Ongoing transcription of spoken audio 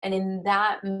And in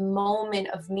that moment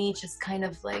of me just kind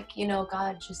of like,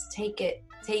 God, just take it.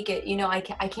 I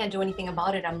can't do anything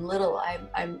about it. I'm little.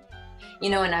 And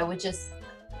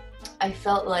I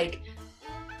felt like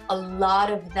a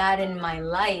lot of that in my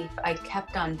life, I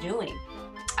kept on doing.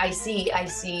 I see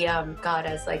God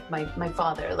as like my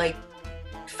father, like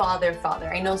father.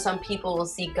 I know some people will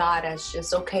see God as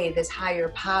just, okay, this higher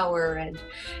power,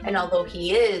 and although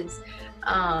he is,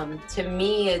 to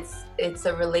me it's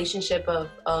a relationship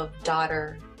of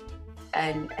daughter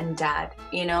and dad,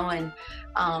 and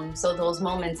so those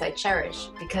moments I cherish,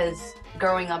 because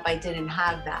growing up I didn't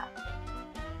have that.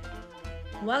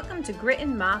 Welcome to Grit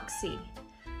and Moxie,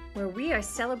 where we are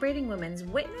celebrating women's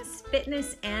witness,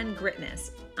 fitness, and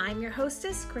gritness. I'm your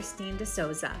hostess, Christine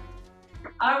D'Souza.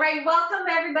 All right, welcome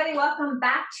everybody. Welcome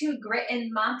back to Grit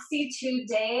and Moxie.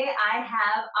 Today I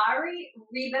have Ari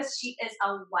Rivas. She is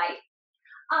a wife,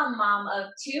 a mom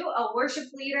of two, a worship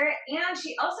leader, and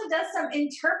she also does some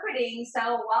interpreting.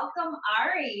 So welcome,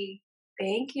 Ari.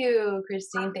 Thank you,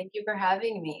 Christine. Thank you for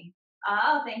having me.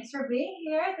 Oh, thanks for being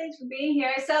here. Thanks for being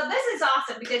here. So this is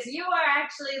awesome because you are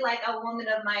actually like a woman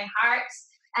of my heart.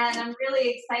 And I'm really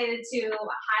excited to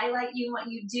highlight you, what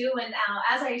you do. And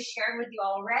as I shared with you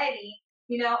already,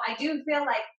 I do feel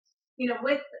like,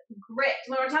 with grit,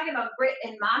 when we're talking about grit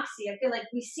and moxie, I feel like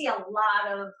we see a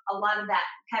lot of that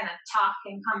kind of talk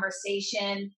and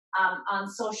conversation on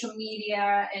social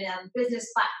media and on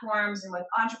business platforms and with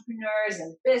entrepreneurs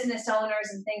and business owners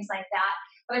and things like that.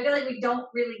 But I feel like we don't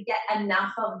really get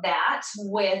enough of that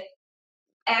with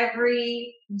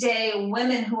everyday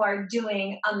women who are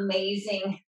doing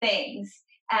amazing things.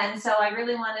 And so I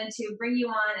really wanted to bring you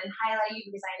on and highlight you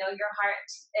because I know your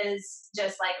heart is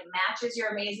just like matches your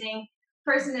amazing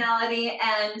personality,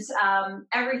 and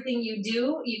everything you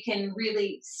do, you can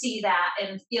really see that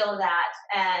and feel that.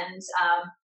 And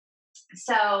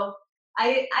so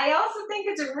I also think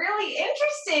it's really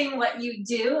interesting what you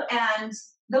do and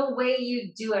the way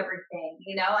you do everything,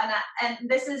 and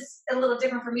this is a little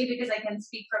different for me because I can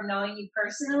speak from knowing you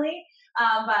personally.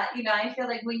 But I feel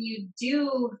like when you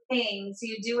do things,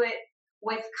 you do it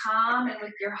with calm and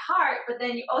with your heart, but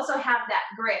then you also have that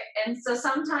grit. And so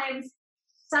sometimes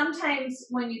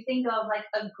when you think of like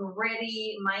a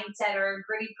gritty mindset or a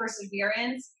gritty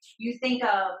perseverance, you think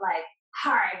of like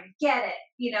hard, get it,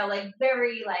 like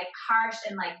very like harsh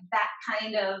and like that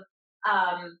kind of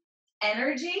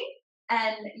energy.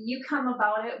 And you come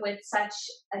about it with such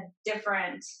a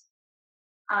different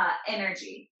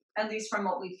energy, at least from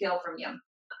what we feel from you.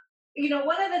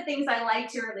 One of the things I like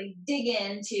to really dig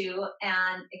into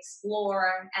and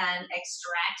explore and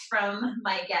extract from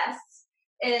my guests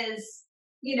is,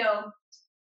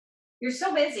 you're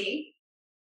so busy.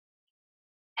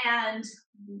 And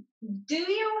do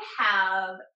you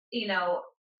have,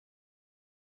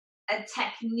 a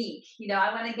technique?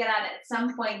 I want to get at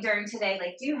some point during today,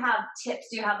 like, do you have tips?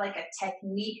 Do you have like a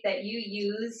technique that you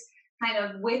use kind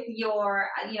of with your,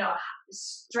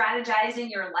 strategizing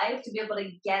your life to be able to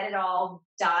get it all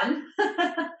done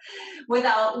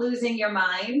without losing your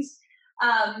mind?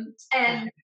 And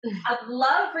I'd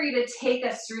love for you to take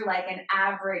us through like an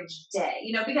average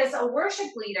day, because a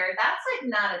worship leader, that's like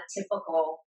not a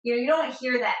typical, you don't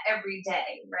hear that every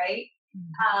day, right?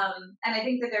 And I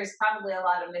think that there's probably a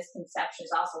lot of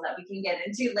misconceptions also that we can get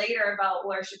into later about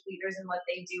worship leaders and what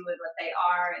they do and what they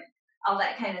are and all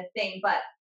that kind of thing. But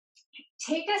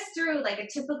take us through like a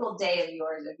typical day of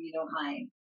yours, if you don't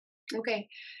mind. Okay.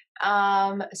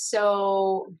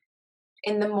 So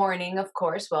in the morning, of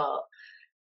course, well,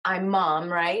 I'm mom,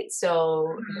 right?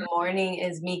 So the morning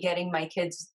is me getting my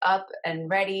kids up and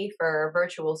ready for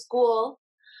virtual school.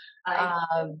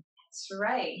 That's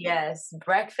right. Yes,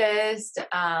 breakfast.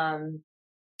 Mom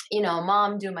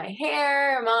do my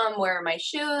hair, mom wear my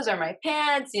shoes or my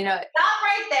pants. Stop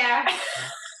right there.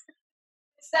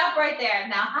 Stop right there.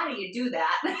 Now, how do you do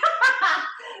that?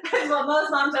 Because what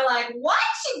most moms are like, what?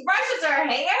 She brushes her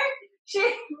hair?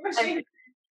 She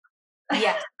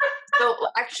Yes. So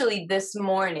actually this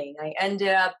morning I ended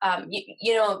up,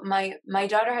 my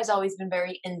daughter has always been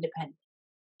very independent.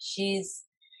 She's,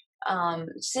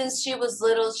 since she was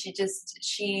little,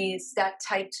 she's that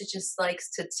type to just likes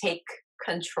to take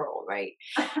control, right?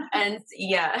 And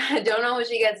yeah, I don't know where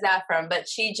she gets that from, but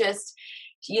she just,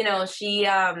 she,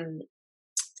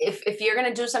 if you're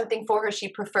going to do something for her, she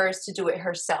prefers to do it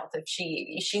herself.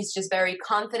 She's just very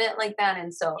confident like that.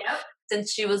 And so Yep.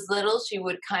 Since she was little, she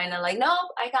would kind of like,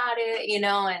 nope, I got it, and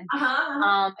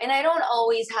and I don't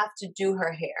always have to do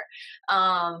her hair.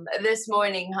 This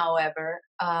morning, however,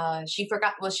 she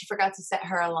forgot to set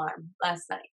her alarm last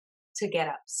night. to get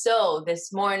up. So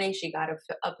this morning she got up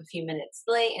a few minutes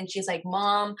late, and she's like,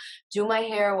 "Mom, do my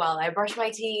hair while I brush my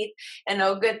teeth, and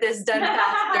I'll get this done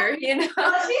faster." You know?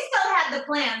 Well, she still had the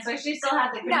plan, so she still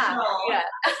had the Yeah, control. yeah.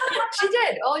 She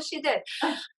did. Oh, she did.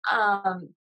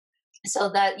 Um,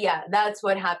 so that's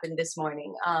what happened this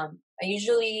morning.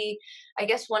 I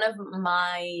guess one of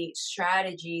my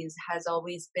strategies has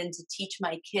always been to teach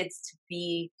my kids to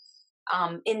be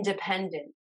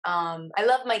independent. I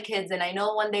love my kids, and I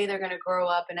know one day they're going to grow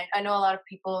up. And I know a lot of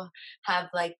people have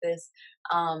like this,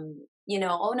 oh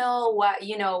no, why,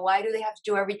 why do they have to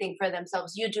do everything for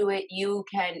themselves? You do it, you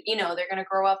can, they're going to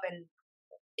grow up and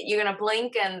you're going to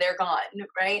blink and they're gone,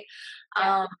 right?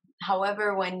 Yeah.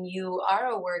 However, when you are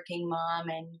a working mom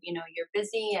and, you're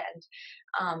busy and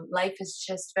life is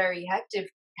just very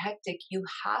hectic, you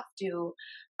have to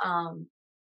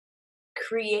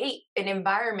create an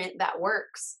environment that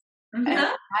works. And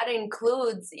that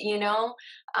includes,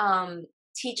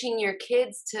 teaching your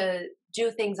kids to do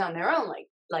things on their own,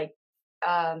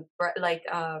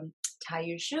 tie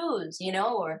your shoes,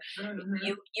 or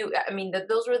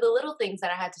those were the little things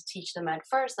that I had to teach them at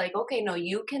first. Like, okay, no,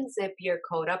 you can zip your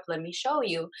coat up. Let me show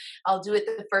you. I'll do it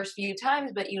the first few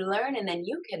times, but you learn and then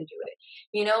you can do it,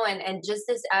 and just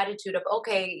this attitude of,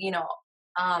 okay,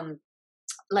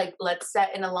 let's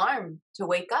set an alarm to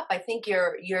wake up. I think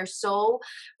you're so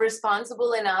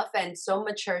responsible enough and so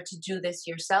mature to do this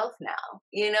yourself now.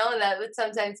 That would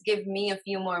sometimes give me a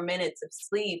few more minutes of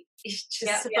sleep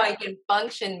just so I can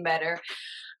function better.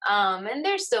 And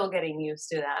they're still getting used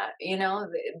to that.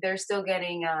 They're still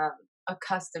getting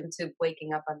accustomed to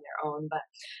waking up on their own. But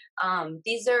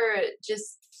these are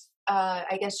just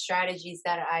I guess strategies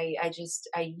that I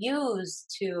use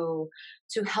to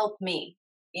help me,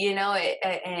 and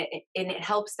it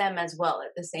helps them as well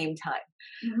at the same time.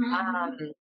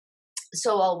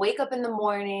 So I'll wake up in the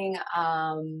morning,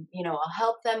 I'll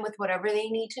help them with whatever they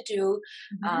need to do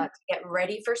to get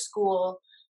ready for school,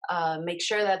 make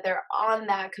sure that they're on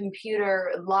that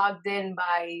computer logged in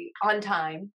on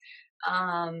time.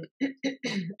 And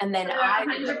then so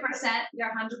you're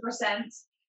 100%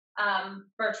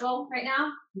 virtual right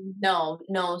now?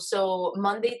 No. So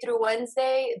Monday through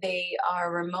Wednesday, they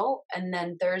are remote. And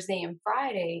then Thursday and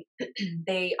Friday,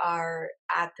 they are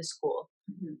at the school.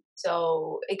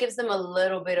 So it gives them a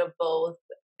little bit of both.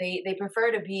 They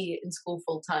prefer to be in school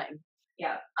full time.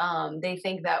 Yeah. They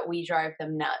think that we drive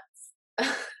them nuts.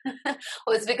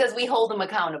 Well, it's because we hold them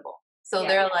accountable. So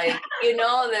they're like,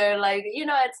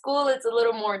 at school, it's a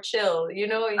little more chill. You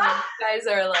guys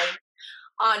are like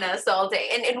on us all day.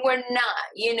 And we're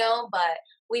not, but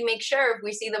we make sure if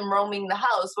we see them roaming the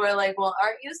house, we're like, well,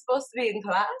 aren't you supposed to be in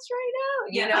class right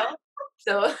now?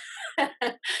 So,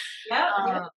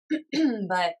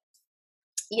 but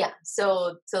yeah,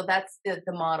 so that's the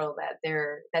model that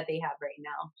they have right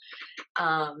now.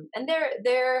 And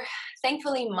they're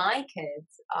thankfully, my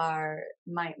kids are,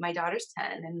 my daughter's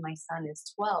 10 and my son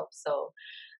is 12. So,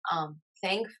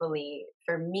 thankfully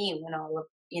for me, when all of,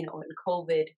 when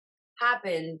COVID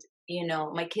happened,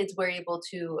 my kids were able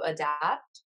to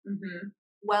adapt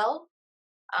well.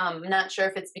 I'm not sure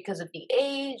if it's because of the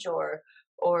age or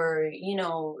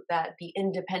that the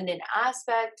independent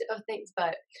aspect of things,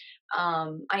 but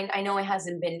I know it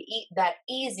hasn't been that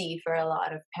easy for a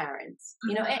lot of parents,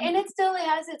 and it still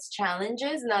has its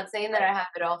challenges. Not saying that I have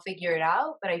it all figured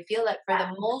out, but I feel that for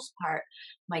the most part,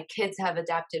 my kids have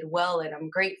adapted well, and I'm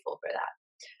grateful for that.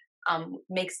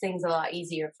 Makes things a lot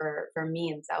easier for me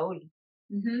and Saudi.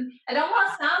 It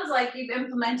almost sounds like you've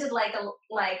implemented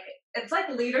it's like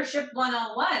leadership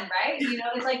 101, right?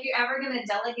 It's like you're ever going to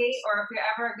delegate, or if you're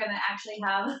ever going to actually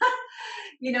have,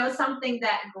 something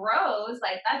that grows,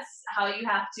 like that's how you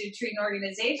have to treat an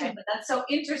organization. But that's so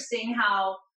interesting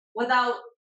how, without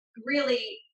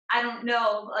really, I don't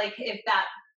know, like if that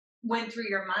went through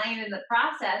your mind in the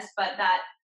process, but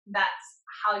that's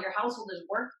how your household is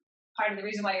working. Part of the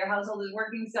reason why your household is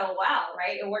working so well,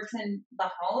 right? It works in the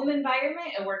home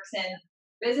environment. It works in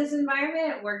business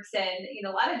environment. It works in, a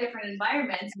lot of different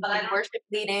environments. But I worship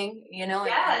leading,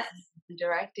 yes, and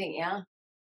directing, yeah.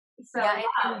 So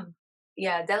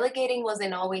delegating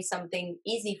wasn't always something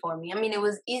easy for me. I mean, it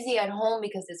was easy at home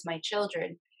because it's my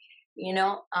children,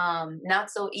 not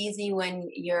so easy when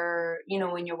you're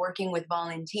working with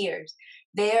volunteers.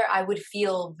 There, I would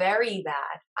feel very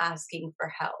bad asking for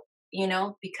help.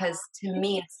 Because to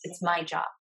me, it's my job.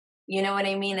 You know what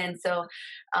I mean? And so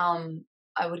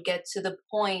I would get to the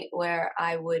point where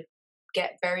I would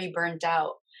get very burnt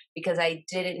out because I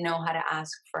didn't know how to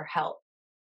ask for help.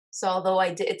 So although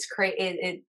I did, it's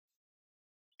crazy.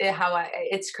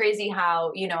 It's crazy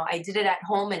how, I did it at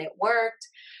home and it worked.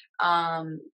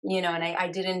 You know, and I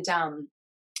didn't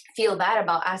feel bad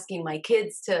about asking my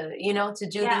kids to, you know, to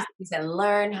do Yeah. these things and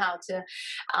learn how to.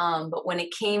 But when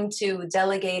it came to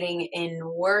delegating in a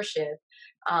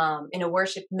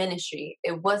worship ministry,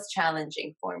 it was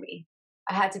challenging for me.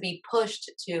 I had to be pushed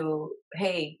to,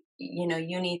 hey, you know,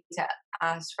 you need to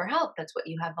ask for help. That's what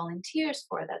you have volunteers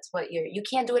for. That's what you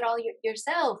can't do it all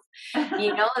yourself.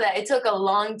 You know, that it took a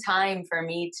long time for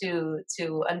me to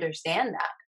understand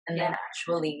that, and then Yeah.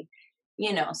 actually,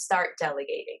 you know, start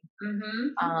delegating.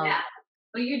 Yeah. Um,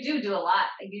 Well, you do a lot.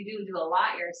 You do a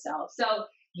lot yourself. So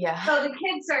yeah. so the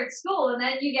kids start school, and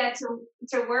then you get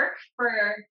to work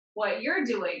for what you're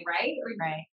doing, right? Or,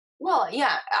 Right. Well,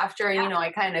 yeah, after, you yeah. know,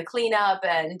 I kind of clean up,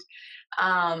 and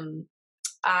um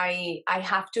I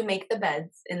have to make the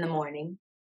beds in the morning.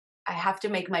 I have to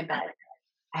make my bed.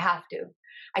 I have to.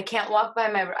 I can't walk by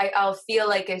I'll feel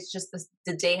like it's just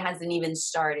the day hasn't even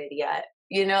started yet.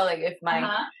 You know, like if my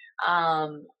Uh-huh.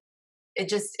 um it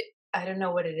just, I don't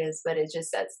know what it is, but it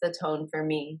just sets the tone for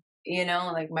me. You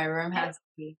know, like my room Yep. has to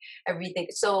be everything.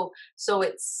 So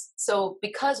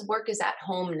because work is at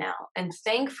home now, and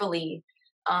thankfully,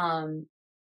 um,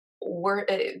 work,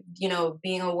 you know,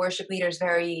 being a worship leader is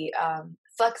very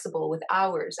flexible with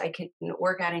hours. I can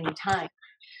work at any time.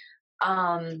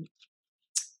 Um,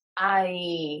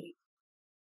 I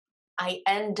I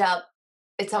end up.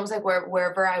 It's almost like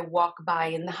wherever I walk by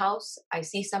in the house, I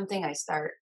see something, I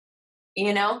start.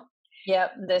 You know,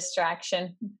 Yep,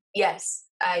 distraction. yes,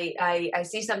 I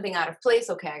see something out of place.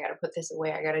 Okay, I got to put this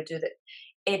away. I got to do that.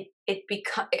 It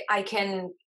become, I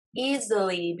can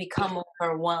easily become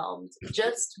overwhelmed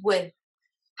just with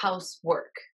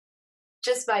housework,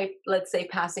 just by, let's say,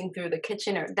 passing through the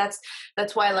kitchen. Or that's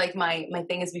why, like, my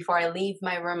thing is, before I leave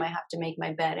my room, I have to make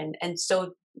my bed, and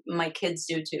so my kids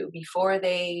do too. Before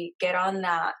they get on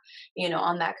that, you know,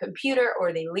 on that computer,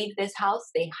 or they leave this house,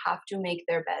 they have to make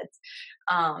their beds.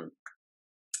 um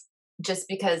just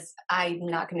because I'm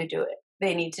not going to do it.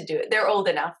 They need to do it. They're old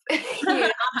enough. You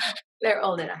know, they're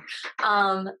old enough.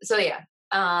 So yeah,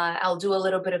 I'll do a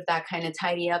little bit of that, kind of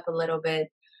tidy up a little bit,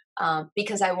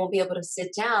 because I won't be able to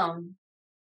sit down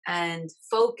and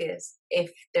focus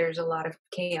if there's a lot of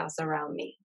chaos around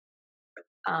me.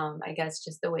 I guess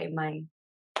just the way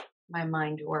my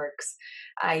mind works.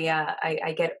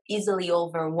 I get easily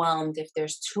overwhelmed if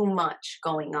there's too much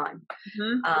going on.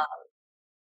 Mhm. Uh,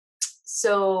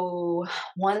 so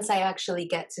once I actually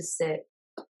get to sit,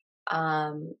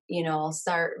 you know, I'll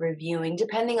start reviewing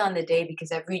depending on the day,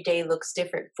 because every day looks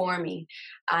different for me.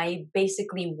 I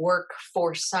basically work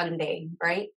for Sunday,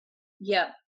 right? Yep.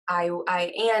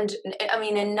 And I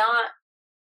mean, and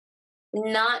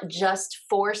not just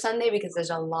for Sunday, because there's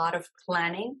a lot of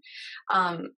planning.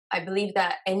 I believe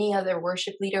that any other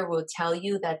worship leader will tell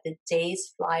you that the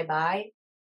days fly by,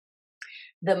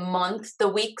 the months, the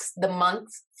weeks, the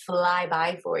months fly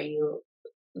by for you.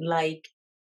 Like,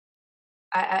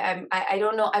 I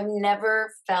don't know. I've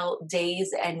never felt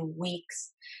days and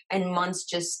weeks and months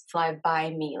just fly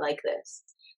by me like this,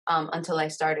 until I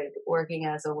started working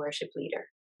as a worship leader.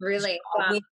 'Cause Really? you're Wow.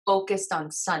 always focused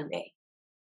on Sunday.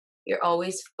 You're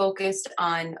always focused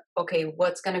on, okay,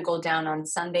 what's going to go down on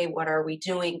Sunday? What are we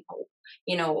doing?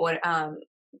 You know what?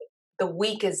 The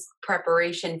week is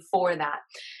preparation for that,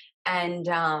 and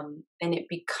it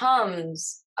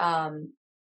becomes,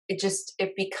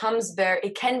 it becomes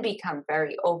it can become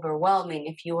very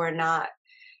overwhelming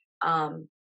um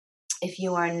if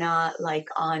you are not like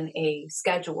on a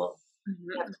schedule.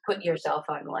 You have Mhm. to put yourself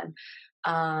on one.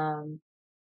 um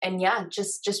and yeah,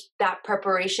 just that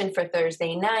preparation for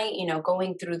Thursday night, you know,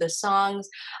 going through the songs.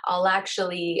 I'll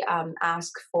actually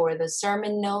ask for the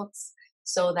sermon notes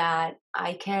so that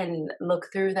I can look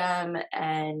through them,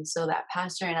 and so that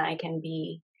pastor and I can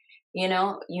be, you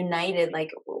know, united,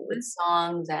 like with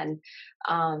songs. And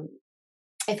um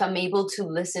if I'm able to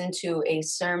listen to a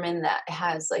sermon that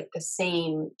has like the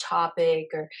same topic,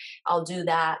 or I'll do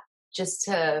that, just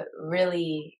to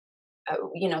really,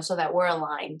 you know, so that we're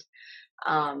aligned,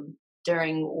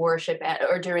 during worship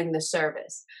or during the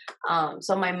service.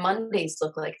 So my Mondays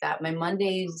look like that. My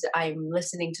Mondays, I'm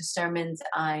listening to sermons,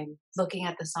 I'm looking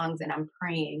at the songs, and I'm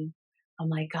praying. I'm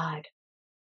like, God,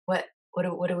 what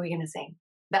are we gonna sing?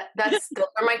 Those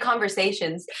are my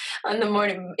conversations in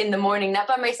the morning, not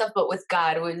by myself, but with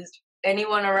God. Was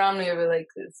anyone around me would be like,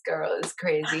 this girl is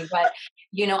crazy. But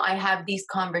you know, I have these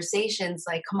conversations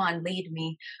like, come on, lead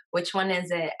me. Which one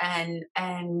is it?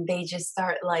 And they just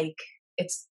start like,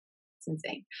 it's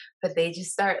insane. But they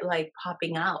just start like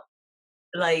popping out.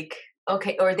 Like,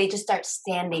 okay, or they just start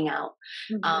standing out.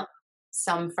 Mhm. Um,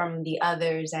 some from the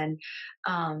others, and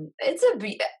I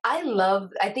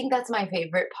think that's my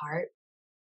favorite part,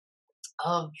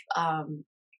 of um,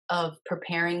 of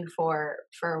preparing for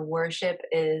worship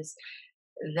is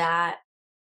that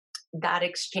that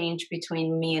exchange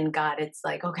between me and God. It's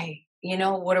like, okay,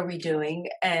 what are we doing?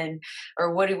 And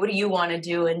or what do you want to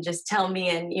do? And just tell me.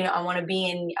 And I want to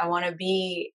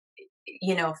be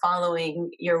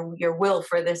following your will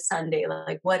for this Sunday.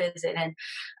 Like, what is it? And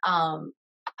um,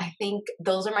 I think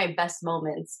those are my best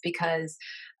moments because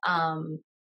um,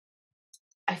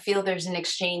 I feel there's an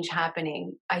exchange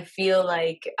happening. I feel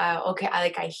like okay,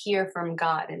 I hear from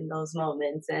God in those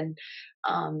moments, and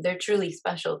they're truly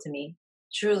special to me.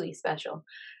 Truly special.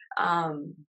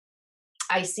 Um,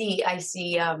 I see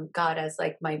God as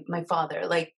like my father,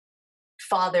 like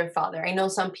father. I know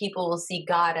some people will see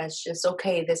God as just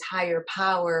okay, this higher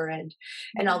power, and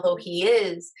although He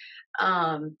is,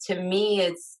 to me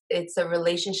it's a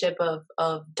relationship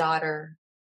of daughter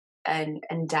and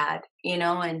dad,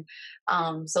 and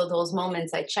so those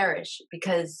moments I cherish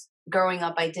because growing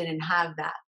up I didn't have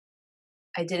that.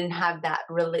 I didn't have that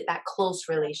close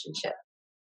relationship.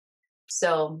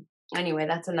 So anyway,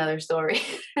 that's another story.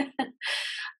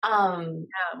 um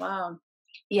Yeah, wow.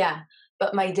 yeah,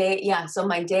 but my day, yeah, so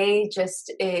my day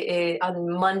just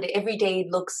on Monday, every day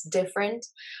looks different.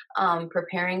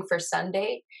 Preparing for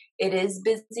Sunday, it is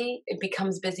busy. It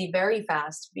becomes busy very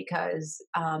fast because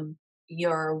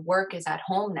your work is at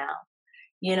home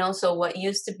now. So what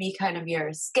used to be kind of your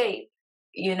escape,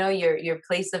 your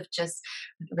place of just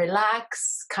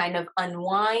relax, kind of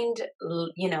unwind,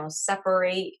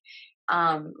 separate,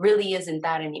 really isn't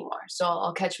that anymore. So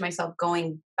I'll catch myself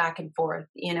going back and forth,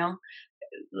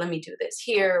 let me do this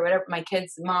here, or whatever. My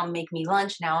kids' mom make me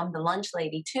lunch. Now I'm the lunch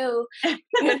lady too,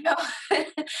 you know.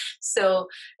 So,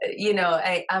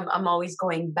 I'm always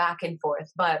going back and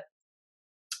forth,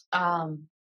 um,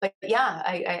 but yeah,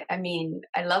 I mean,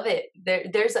 I love it.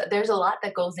 There's a lot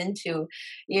that goes into,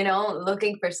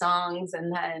 looking for songs,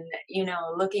 and then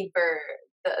looking for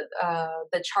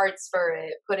the charts for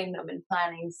it, putting them in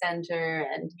planning center,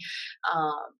 and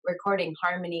recording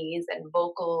harmonies and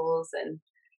vocals, and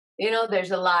there's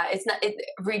a lot.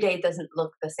 Every day doesn't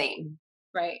look the same.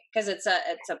 Right, because it's a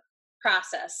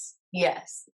process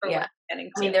Yes, for what yeah. you're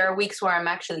getting I mean, to. there are weeks where I'm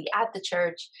actually at the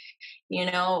church,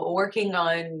 working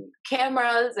on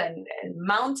cameras and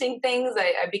mounting things.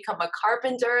 I become a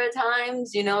carpenter at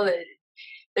times. That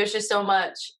there's just so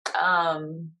much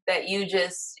that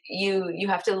you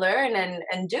have to learn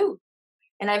and do.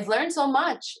 And I've learned so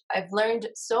much. I've learned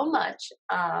so much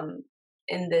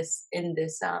in this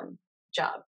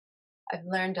job. I've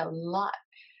learned a lot.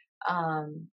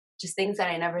 Just things that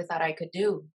I never thought I could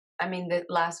do. I mean, the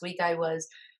last week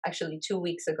actually 2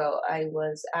 weeks ago, I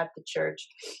was at the church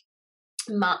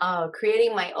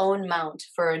creating my own mount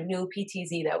for a new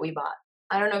PTZ that we bought.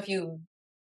 I don't know if you've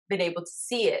been able to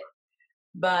see it,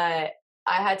 but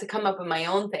I had to come up with my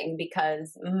own thing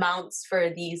because mounts for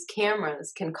these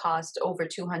cameras can cost over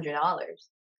 $200.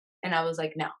 And I was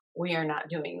like, no, we are not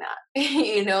doing that.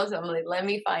 So I'm like, let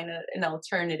me find an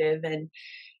alternative. And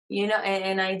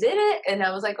and I did it, and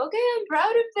I was like, okay, I'm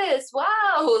proud of this.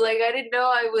 Wow, like I didn't know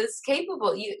I was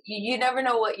capable. You never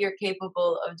know what you're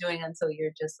capable of doing until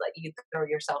you're just like you throw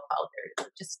yourself out there.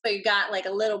 Just So you got like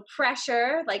a little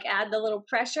pressure, like add the little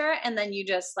pressure, and then you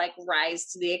just like rise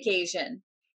to the occasion.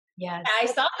 yes. I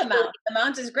saw the mount. The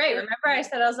mount is great. Remember, I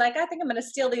said I was like, I think I'm going to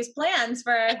steal these plans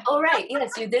for Oh right,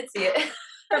 yes, you did see it.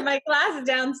 for my class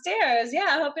downstairs. Yeah,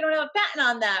 I hope you don't have a patent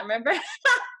on that. Remember?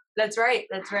 That's right.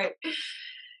 That's right.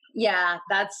 Yeah,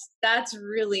 that's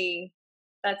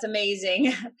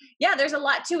amazing. Yeah, there's a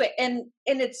lot to it, and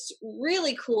it's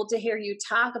really cool to hear you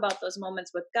talk about those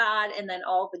moments with God, and then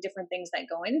all the different things that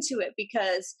go into it.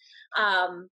 Because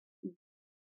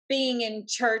being in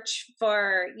church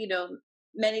for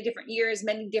many different years,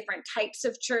 many different types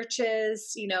of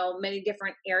churches, many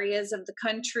different areas of the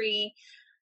country,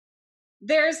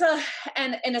 there's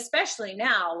and especially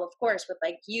now, of course, with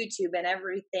like YouTube and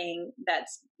everything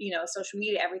that's social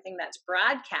media, everything that's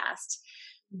broadcast,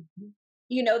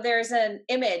 there's an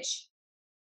image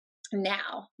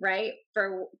now, right,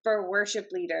 for worship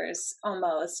leaders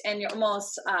almost, and you're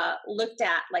almost looked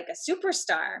at like a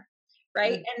superstar,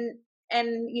 right? And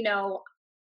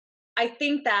I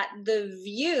think that the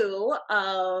view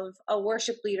of a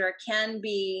worship leader can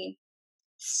be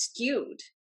skewed,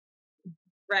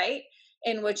 right?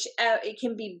 In which it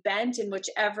can be bent in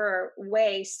whichever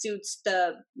way suits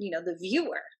the the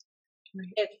viewer,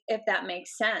 right, if that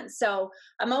makes sense. So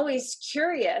I'm always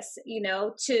curious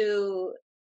to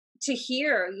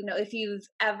hear if you've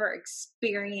ever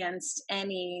experienced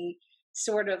any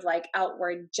sort of like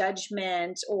outward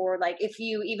judgment, or like if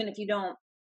you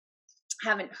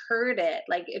haven't heard it,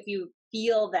 like if you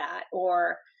feel that,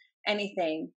 or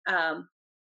anything,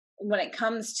 when it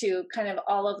comes to kind of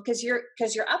all of, because you're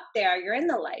up there, you're in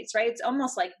the lights, right? It's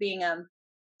almost like being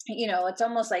it's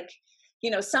almost like,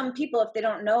 some people, if they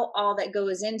don't know all that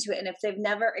goes into it, and if they've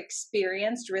never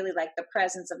experienced really like the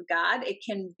presence of God, it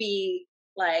can be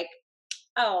like,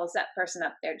 oh, is that person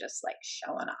up there just like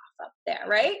showing off up there,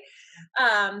 right?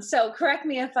 So correct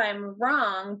me if I'm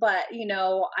wrong, but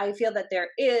I feel that there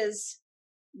is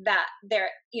that there,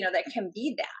 that can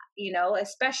be that,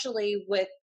 especially with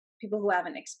people who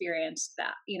haven't experienced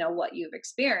that, what you've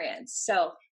experienced.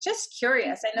 So just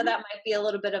curious. I know that might be a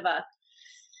little bit of a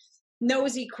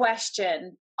nosy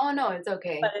question, Oh no, it's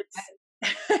okay. but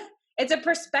it's it's a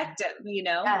perspective,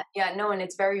 Yeah, no, and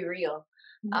it's very real.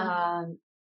 Mhm.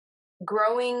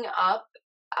 Growing up,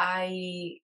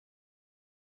 I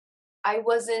I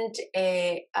wasn't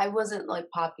like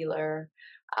popular.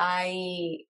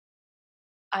 I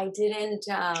I didn't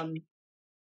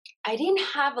I didn't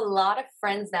have a lot of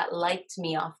friends that liked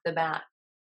me off the bat.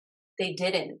 They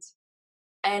didn't.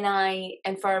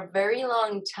 And for a very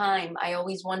long time I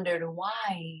always wondered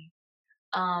why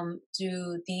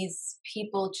do these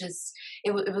people just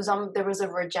it was there was a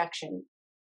rejection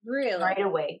Really? right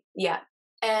away. Yeah.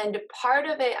 And part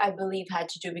of it, I believe, had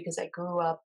to do because I grew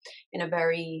up in a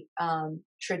very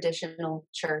traditional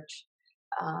church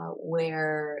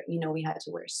where, we had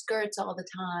to wear skirts all the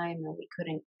time and we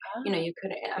couldn't, Ah, you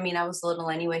couldn't, I mean, I was little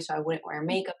anyway, so I wouldn't wear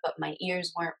makeup, but my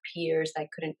ears weren't pierced. I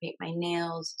couldn't paint my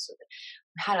nails. So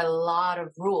I had a lot of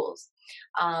rules.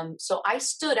 So I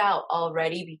stood out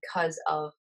already because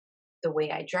of the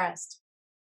way I dressed.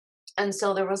 And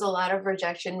so there was a lot of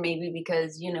rejection, maybe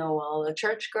because, well, a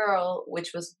church girl,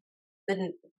 which was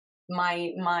the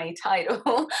my title,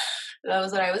 that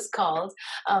was what I was called.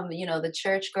 The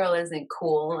church girl isn't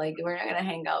cool. Like we're not gonna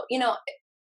hang out,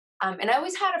 and I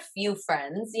always had a few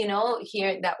friends,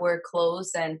 here that were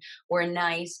close and were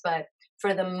nice, but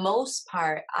for the most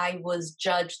part, I was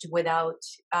judged without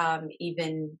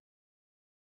even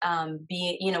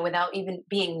being, without even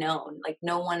being known. Like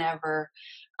no one ever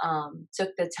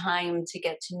took the time to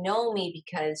get to know me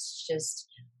because just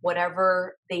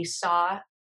whatever they saw,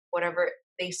 whatever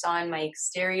they saw in my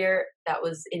exterior, that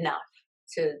was enough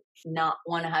to not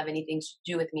want to have anything to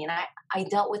do with me. And I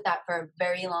dealt with that for a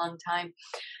very long time.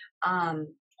 Um,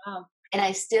 wow. and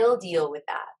I still deal with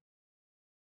that,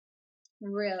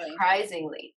 Really?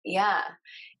 surprisingly. Yeah.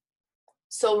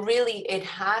 So really it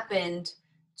happened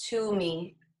to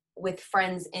me with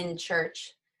friends in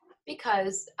church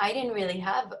because I didn't really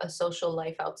have a social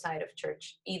life outside of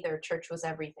church either. Church was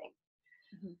everything.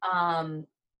 Mhm. Um,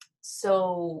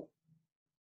 so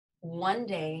one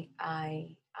day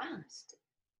I asked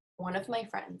one of my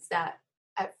friends that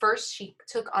at first she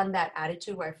took on that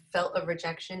attitude where I felt a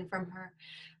rejection from her.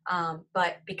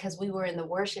 But because we were in the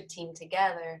worship team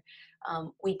together,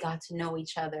 we got to know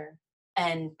each other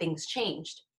and things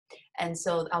changed. And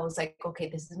so I was like, okay,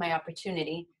 this is my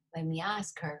opportunity. Let me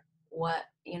ask her what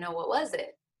was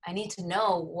it? I need to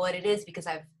know what it is because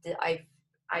I've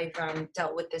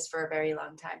dealt with this for a very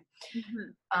long time.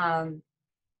 Mhm. Um,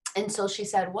 and so she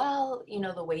said, well,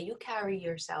 the way you carry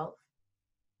yourself,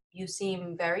 you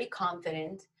seem very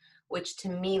confident, which to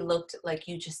me looked like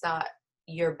you just thought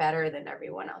you're better than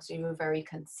everyone else. You were very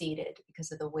conceited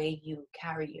because of the way you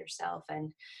carry yourself.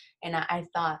 And I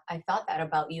thought that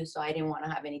about you, so I didn't want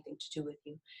to have anything to do with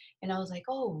you. And I was like,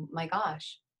 oh my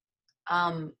gosh,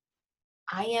 um,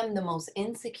 I am the most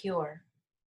insecure,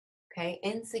 okay,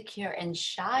 insecure and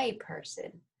shy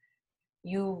person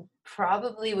you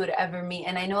probably would ever meet.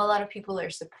 And I know a lot of people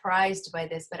are surprised by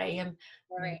this, but I am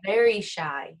Right. very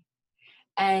shy.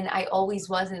 And I always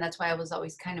was, and that's why I was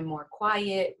always kind of more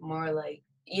quiet, more like,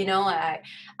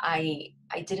 I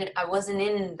wasn't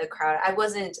in the crowd. I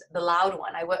wasn't the loud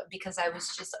one. I was because I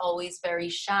was just always very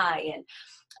shy. And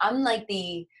I'm like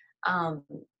um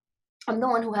I'm the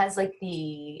one who has like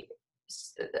the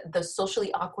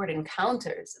socially awkward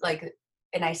encounters, like,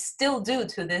 and I still do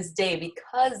to this day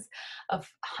because of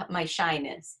my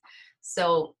shyness.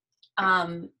 So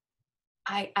um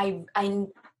I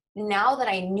now that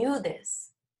I knew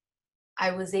this,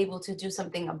 I was able to do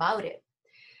something about it.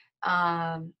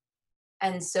 Um,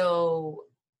 and so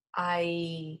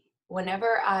I,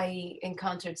 whenever I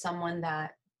encountered someone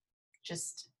that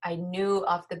just, I knew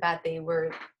off the bat they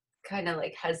were kind of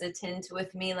like hesitant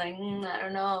with me, like, I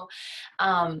don't know.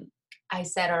 Um, I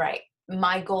said, all right,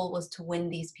 my goal was to win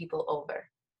these people over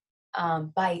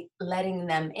by letting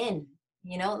them in,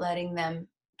 letting them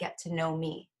get to know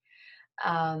me.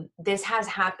 This has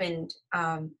happened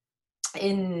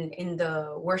in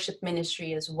the worship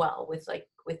ministry as well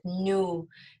with new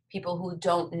people who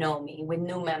don't know me, with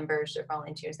new members or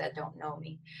volunteers that don't know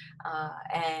me.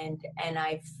 And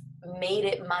I've made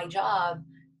it my job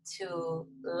to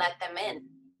let them in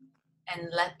and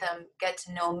let them get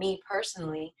to know me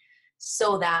personally,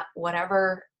 so that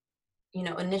whatever,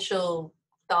 initial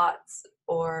thoughts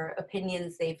or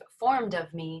opinions they've formed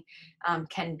of me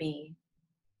can be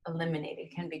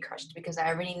eliminated, can be crushed, because I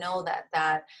already know that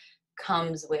that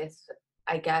comes with,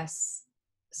 I guess,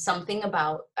 something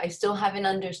about, I still haven't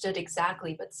understood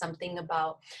exactly, but something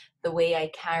about the way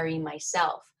I carry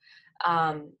myself.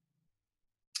 um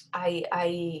i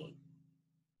i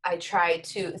I try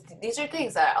to, these are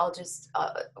things that I'll just,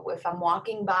 if I'm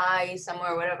walking by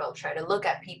somewhere or whatever, I'll try to look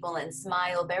at people and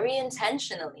smile very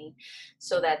intentionally,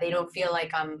 so that they don't feel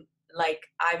like I'm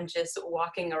just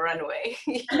walking a runway,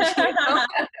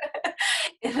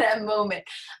 in that moment.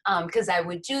 Because I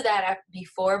would do that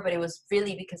before, but it was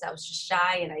really because I was just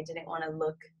shy and I didn't want to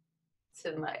look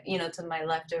to my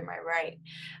left or my right.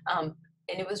 And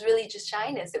it was really just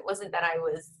shyness. It wasn't that I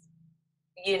was,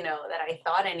 that I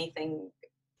thought anything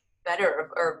better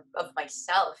of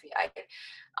myself. I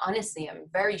honestly am a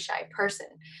very shy person.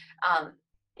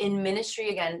 In ministry,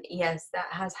 again, yes,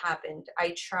 that has happened.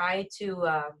 I try to,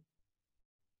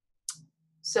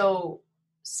 so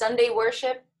Sunday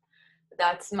worship,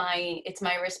 it's my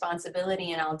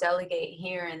responsibility, and I'll delegate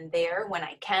here and there when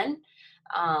I can.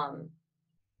 Um,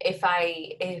 if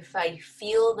I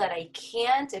feel that I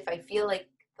can't, if I feel like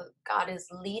God is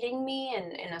leading me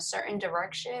in a certain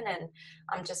direction, and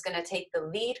I'm just going to take the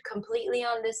lead completely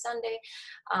on this Sunday,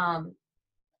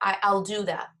 I'll do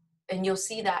that. And you'll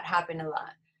see that happen a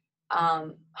lot.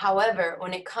 However,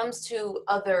 when it comes to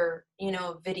other,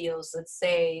 videos, let's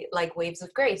say like Waves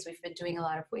of Grace, we've been doing a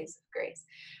lot of Waves of Grace.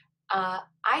 I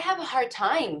have a hard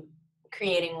time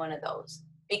creating one of those,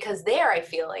 because there I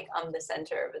feel like I'm the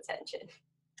center of attention.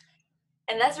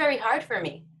 And that's very hard for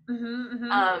me.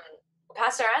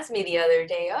 Pastor asked me the other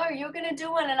day, "Oh, are you gonna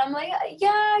do one?" And I'm like,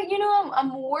 "Yeah,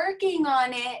 I'm working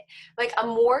on it. Like,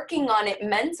 I'm working on it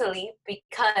mentally,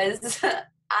 because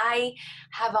I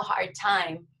have a hard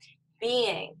time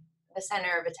being the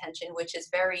center of attention," which is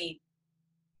very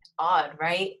odd,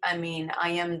 right? I mean, I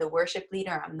am the worship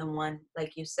leader. I'm the one,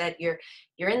 like you said, you're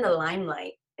in the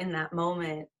limelight in that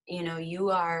moment. You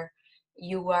are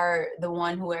the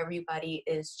one who everybody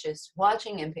is just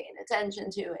watching and paying attention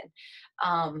to. And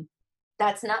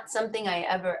that's not something I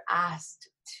ever asked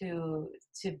to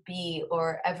be,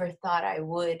 or ever thought I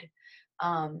would,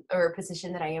 or a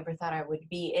position that I ever thought I would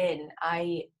be in.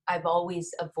 I've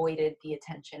always avoided the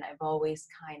attention. I've always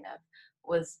kind of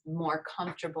was more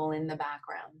comfortable in the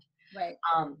background. Right.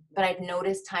 But I've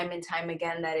noticed time and time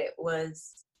again that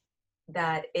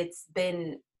it's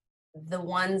been the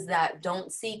ones that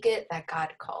don't seek it that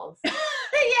God calls.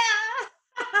 Yeah.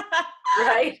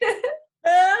 Right?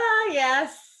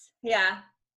 Yes. Yeah.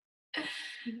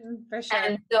 For sure.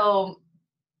 And so,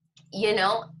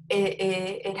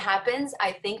 it happens.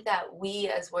 I think that we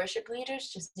as worship leaders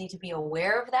just need to be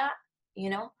aware of that,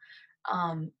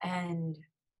 and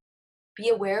be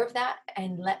aware of that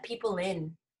and let people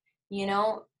in.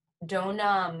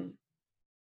 Don't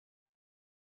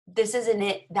this isn't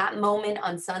it. That moment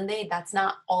on Sunday, that's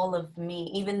not all of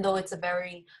me, even though it's a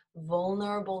very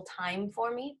vulnerable time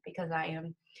for me, because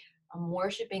I'm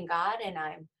worshiping God, and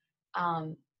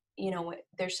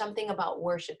there's something about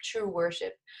worship, true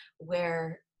worship,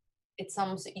 where it's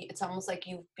almost like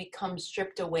you've become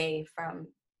stripped away from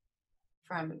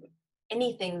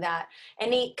any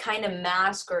kind of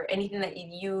mask or anything that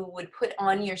you would put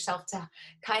on yourself to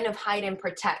kind of hide and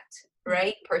protect,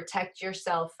 right? Protect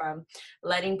yourself from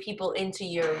letting people into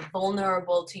your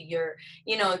vulnerable, to your,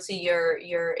 to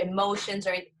your emotions,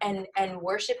 or and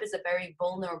worship is a very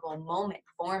vulnerable moment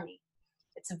for me.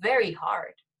 It's very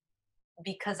hard,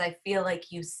 because I feel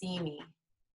like you see me,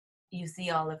 you see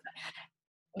all of that.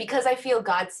 Because I feel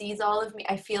God sees all of me,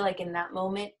 I feel like in that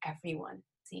moment everyone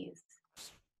sees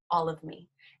all of me.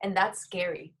 And that's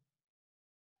scary.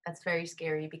 That's very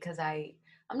scary, because I'm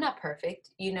not perfect,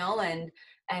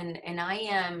 and I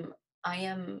am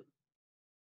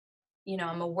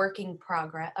I'm a work in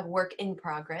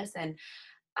progress. And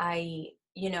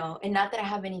and not that I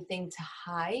have anything to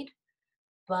hide,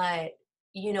 but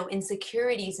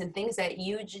insecurities and things that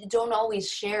you don't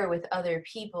always share with other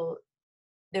people.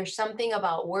 There's something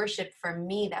about worship for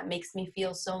me that makes me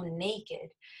feel so naked,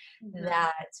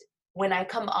 that when I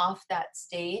come off that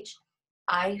stage,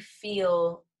 I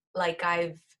feel like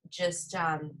I've just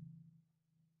I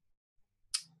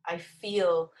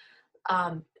feel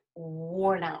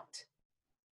worn out,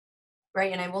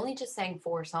 right? And I've only just sang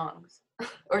 4 songs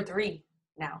or 3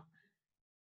 now,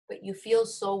 but you feel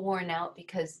so worn out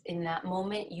because in that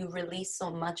moment you release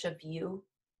so much of you,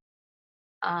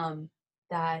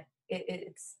 that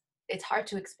it's hard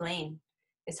to explain.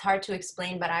 It's hard to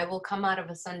explain, but I will come out of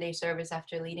a Sunday service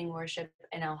after leading worship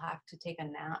and I'll have to take a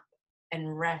nap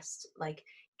and rest, like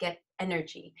get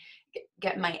energy,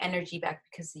 get my energy back,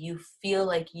 because you feel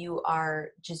like you are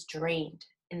just drained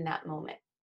in that moment.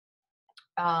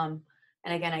 And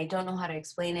again, I don't know how to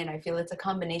explain it. I feel it's a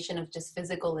combination of just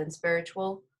physical and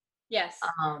spiritual, Yes.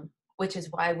 which is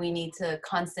why we need to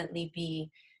constantly be,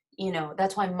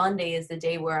 that's why Monday is the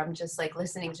day where I'm just like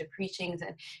listening to preachings,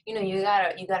 and you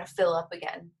gotta fill up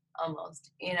again,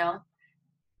 almost.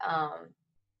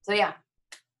 So yeah.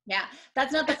 Yeah,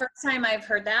 that's not the first time I've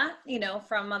heard that,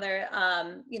 from other,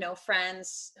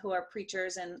 friends who are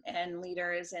preachers and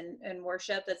leaders and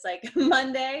worship. It's like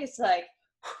Monday, it's like,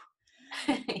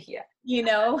 Yeah.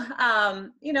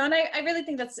 And I really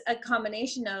think that's a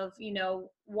combination of,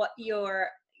 what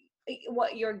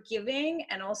you're giving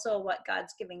and also what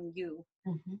God's giving you,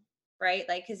 Mm-hmm. right?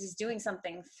 Like, cause he's doing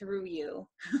something through you,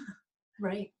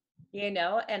 Right. and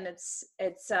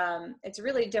it's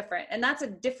really different. And that's a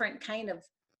different kind of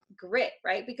grit,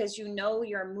 right? Because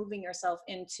you're moving yourself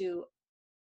into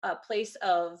a place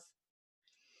of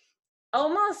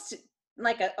almost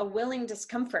like a willing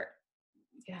discomfort.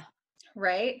 Yeah.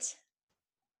 Right.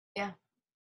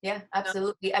 Yeah,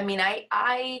 absolutely. I mean,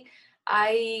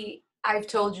 I've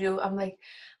told you, I'm like,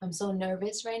 I'm so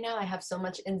nervous right now. I have so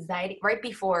much anxiety right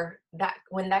before that,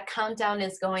 when that countdown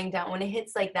is going down, when it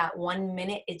hits like that 1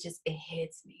 minute, it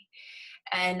hits me.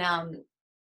 And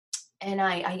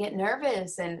I get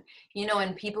nervous, and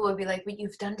and people would be like, but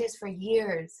you've done this for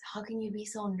years. How can you be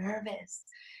so nervous?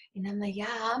 And I'm like,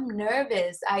 yeah, I'm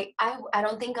nervous. I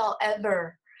don't think I'll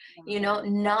ever,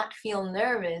 not feel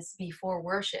nervous before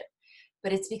worship.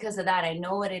 But it's because of that. I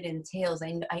know what it entails.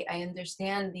 I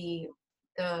understand the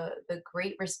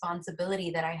great responsibility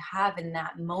that I have in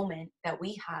that moment, that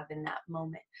we have in that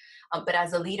moment. But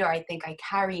as a leader, I think I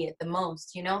carry it the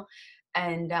most,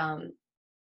 and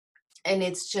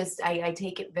it's just, I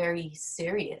take it very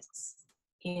serious.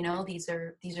 These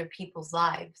are people's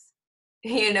lives,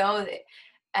 you know,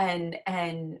 and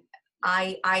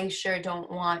I sure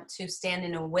don't want to stand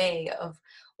in a way of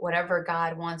whatever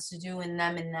God wants to do in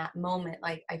them in that moment.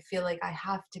 Like, I feel like I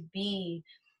have to be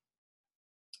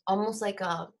almost like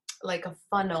a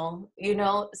funnel,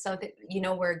 something,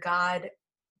 where God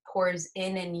pours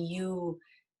in, and you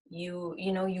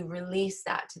release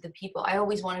that to the people. I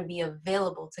always want to be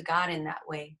available to God in that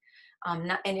way.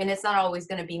 And it's not always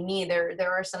going to be me.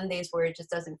 There are some days where it just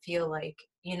doesn't feel like,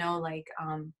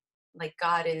 like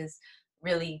God is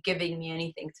really giving me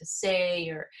anything to say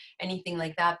or anything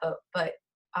like that. But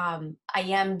I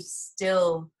am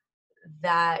still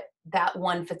that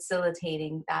one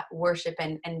facilitating that worship,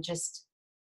 and just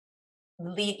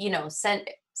lead,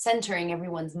 centering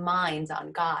everyone's minds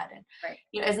on God. And Right.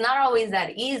 it's not always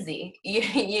that easy,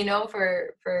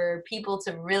 for people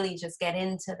to really just get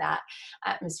into that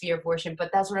atmosphere of worship.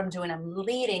 But that's what I'm doing. I'm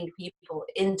leading people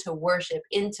into worship,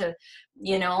 into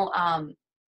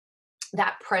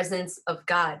that presence of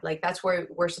God. Like, that's where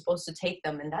we're supposed to take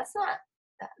them, and that's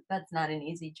not an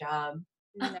easy job.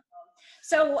 No.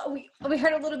 So we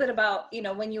heard a little bit about,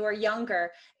 when you were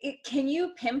younger. Can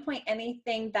you pinpoint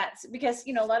anything that's, because,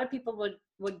 a lot of people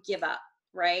would give up,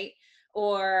 right?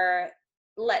 Or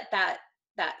let that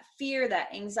fear,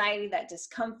 that anxiety, that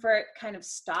discomfort kind of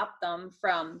stop them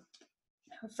from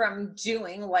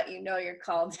doing what you're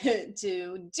called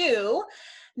to do.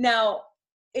 Now,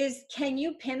 can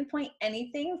you pinpoint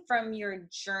anything from your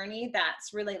journey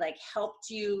that's really like helped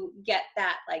you get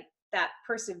that, like that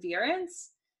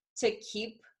perseverance to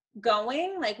keep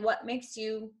going? Like, what makes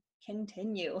you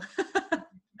continue?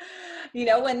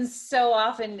 When so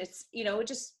often it's,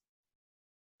 it's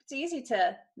easy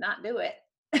to not do it.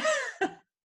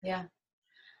 Yeah.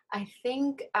 I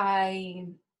think I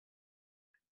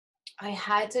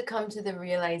had to come to the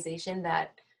realization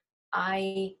that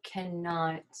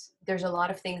there's a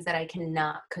lot of things that I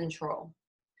cannot control.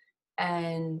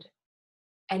 And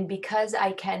because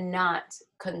I cannot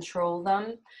control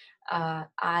them,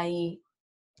 I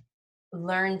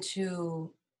learn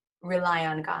to rely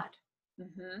on God.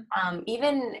 Mm-hmm.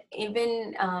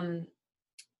 Even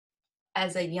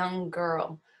as a young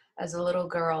girl, as a little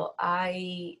girl,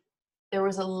 there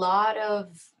was a lot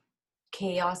of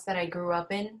chaos that I grew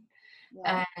up in.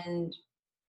 Yeah.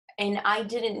 And I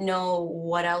didn't know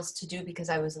what else to do, because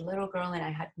I was a little girl and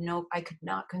I could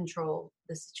not control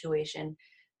the situation.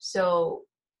 So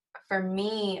for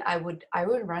me, I would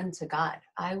run to God.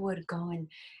 I would go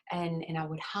and I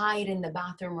would hide in the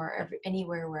bathroom or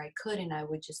anywhere where I could, and I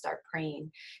would just start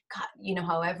praying. God,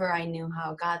 however I knew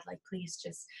how. God, like, please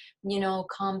just,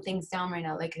 calm things down right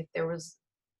now. Like if there was,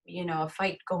 a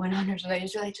fight going on or something, I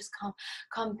was like, just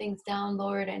calm things down,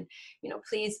 Lord, and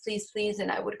please, please, please.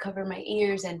 And I would cover my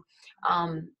ears, and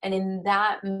in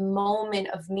that moment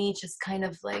of me just kind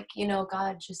of like,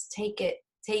 God, just take it,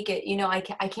 I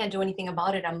can't do anything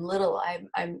about it, I'm little,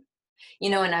 I'm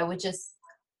and I would just,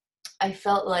 I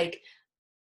felt like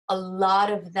a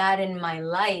lot of that in my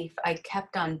life I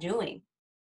kept on doing,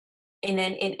 and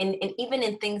even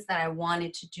in things that I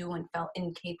wanted to do and felt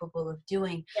incapable of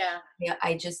doing. Yeah. Yeah,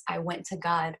 I went to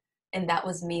God, and that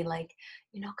was me, like,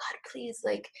 God, please,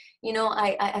 like,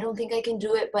 I don't think I can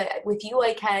do it, but with you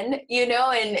I can,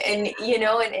 and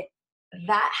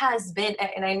that has been,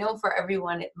 and I know for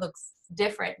everyone it looks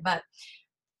different, but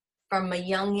from a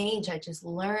young age I just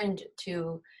learned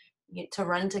to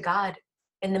run to God.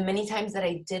 And the many times that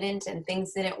I didn't and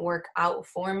things didn't work out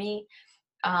for me,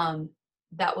 um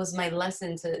that was my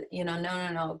lesson to,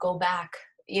 no, go back,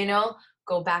 you know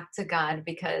go back to God,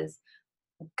 because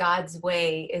God's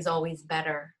way is always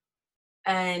better.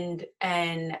 And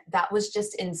that was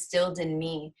just instilled in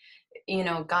me,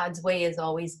 God's way is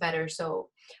always better. So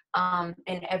and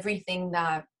everything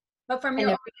that, But from and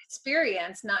your own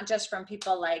experience, not just from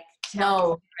people like telling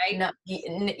no, you, right?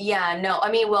 no, yeah, no. I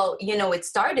mean, well, it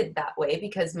started that way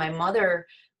because my mother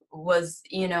was,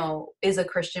 is a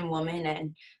Christian woman,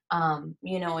 and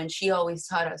and she always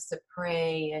taught us to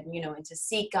pray and, and to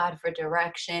seek God for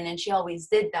direction, and she always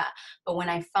did that. But when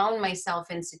I found myself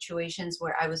in situations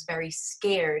where I was very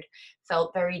scared,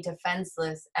 felt very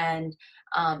defenseless, and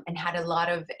had a lot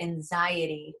of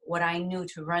anxiety, what I knew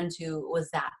to run to was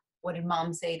that. What did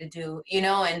mom say to do?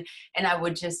 And I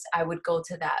would go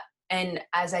to that. And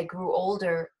as I grew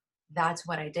older, that's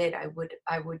what I did. I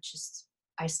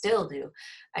still do.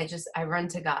 I run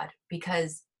to God,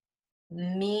 because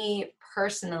me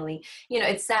personally,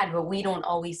 it's sad, but we don't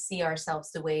always see ourselves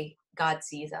the way God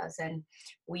sees us. And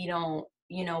we don't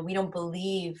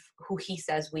believe who he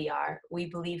says we are. We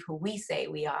believe who we say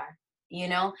we are, you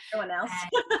know? No one else.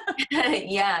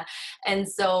 Yeah. And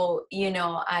so,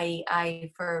 I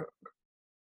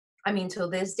mean, till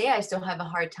this day, I still have a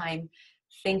hard time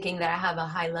thinking that I have a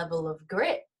high level of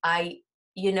grit.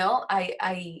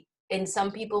 And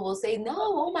some people will say, no,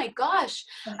 oh my gosh,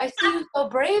 I see you so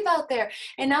brave out there.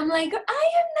 And I'm like, I am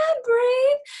not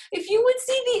brave. If you would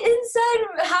see the inside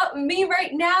of me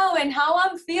right now and how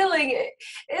I'm feeling,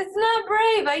 it's not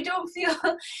brave. I don't feel,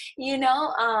 you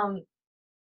know,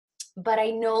 but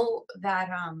I know that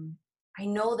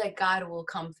God will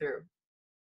come through.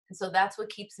 And so that's what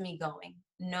keeps me going,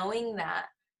 knowing that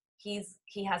he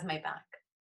has my back.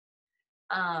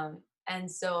 And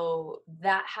so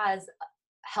that has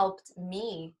helped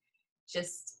me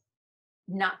just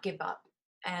not give up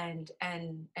and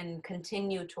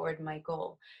continue toward my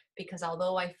goal. Because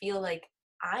although I feel like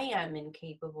I am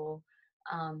incapable,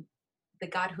 the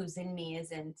God who's in me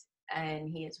isn't, and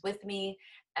he is with me,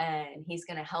 and he's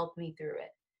going to help me through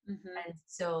it. Mm-hmm. And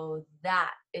so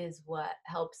that is what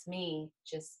helps me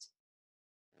just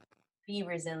be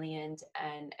resilient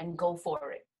and go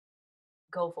for it.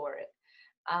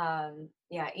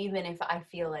 Yeah, even if I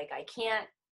feel like I can't,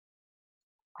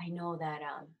 I know that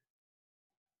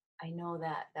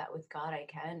that with God I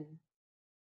can.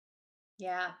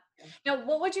 Yeah. Now,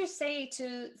 what would you say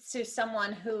to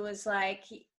someone who is like,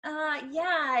 yeah,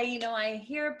 I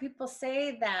hear people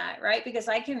say that, right? Because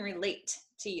I can relate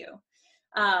to you.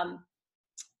 Um,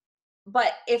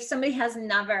 but if somebody has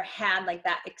never had like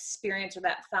that experience or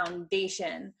that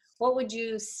foundation, what would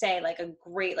you say like a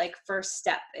great like first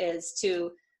step is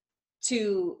to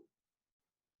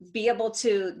be able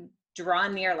to draw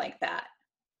near like that?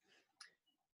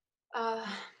 uh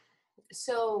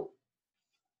so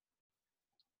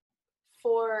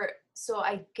so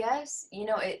I guess,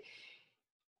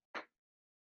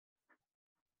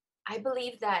 I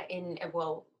believe that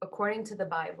well, according to the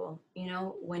Bible,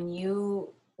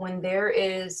 when there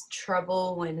is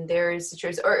trouble, when there is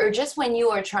situation, or just when you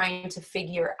are trying to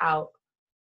figure out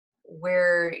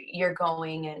where you're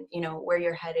going, and where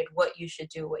you're headed, what you should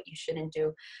do, what you shouldn't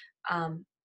do, um,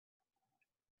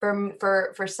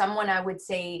 for someone, I would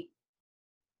say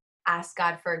ask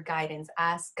God for guidance,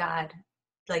 ask God,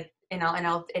 like, and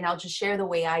I'll just share the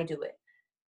way I do it.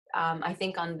 I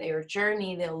think on their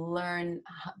journey, they'll learn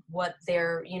what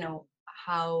their,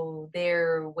 how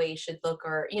their way should look,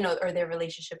 or, or their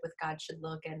relationship with God should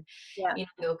look. And, Yeah.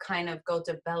 they'll kind of go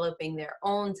developing their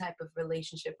own type of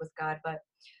relationship with God. But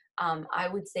I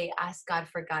would say ask God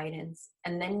for guidance,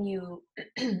 and then you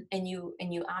and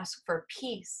you ask for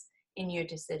peace in your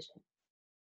decision.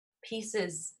 Peace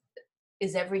is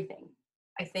everything.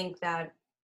 I think that,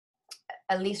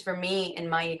 at least for me, in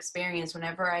my experience,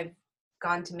 whenever I've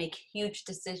gone to make huge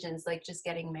decisions, like just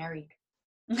getting married,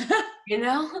 you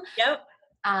know, Yep.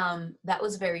 that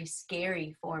was very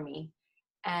scary for me.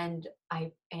 And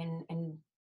and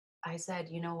I said,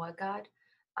 you know what, God,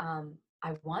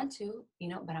 I want to,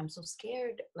 but I'm so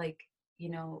scared. Like, you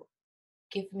know,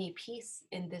 give me peace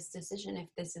in this decision if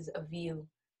this is of you.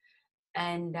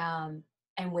 And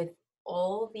with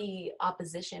all the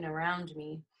opposition around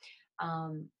me,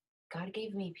 um, God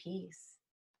gave me peace.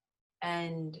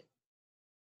 And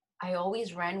I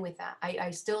always ran with that.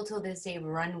 I still till this day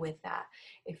run with that.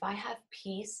 If I have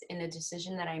peace in a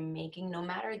decision that I'm making, no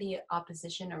matter the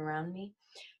opposition around me,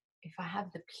 if I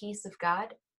have the peace of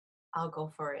God, I'll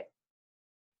go for it.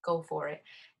 Go for it.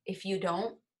 If you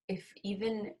don't, if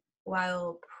even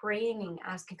while praying and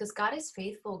asking, because God is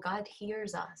faithful, God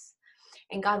hears us,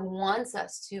 and God wants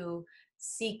us to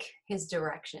seek his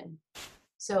direction.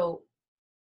 So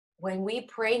when we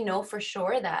pray, know for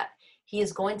sure that he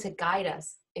is going to guide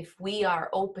us if we are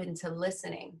open to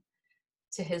listening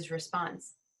to his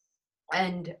response.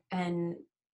 And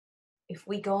if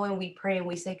we go and we pray and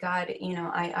we say, God,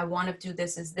 I want to do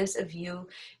this. Is this of you?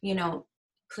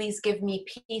 Please give me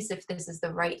peace if this is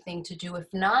the right thing to do.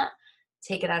 If not,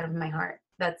 take it out of my heart.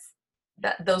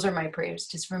 Those are my prayers.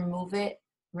 Just remove it,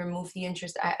 remove the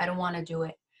interest. I don't want to do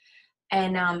it.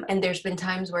 And there's been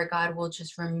times where God will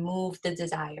just remove the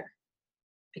desire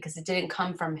because it didn't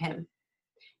come from him.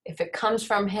 If it comes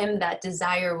from him, that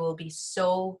desire will be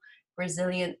so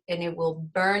resilient and it will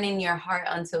burn in your heart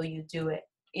until you do it,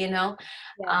 Yeah.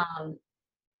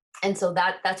 And so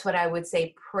that's what I would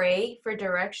say. Pray for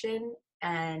direction,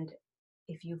 and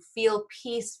if you feel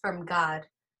peace from God,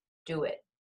 do it.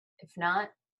 If not,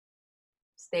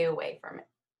 stay away from it.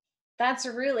 That's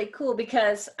really cool,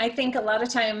 because I think a lot of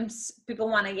times people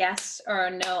want a yes or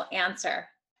a no answer.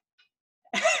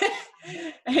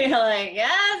 You're like,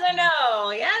 yes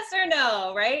or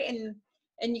no, right?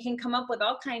 And you can come up with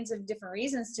all kinds of different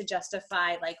reasons to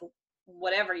justify like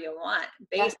whatever you want,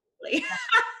 basically.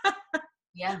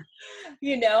 Yeah.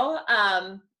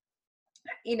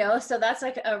 So that's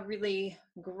like a really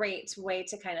great way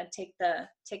to kind of take the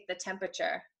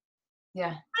temperature.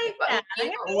 Yeah. Like that.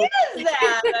 Is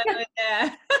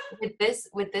that?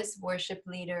 with this worship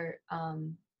leader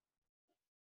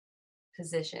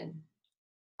position,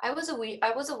 I was a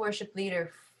worship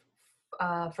leader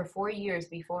for 4 years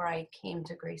before I came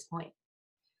to Grace Point,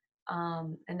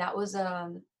 and that was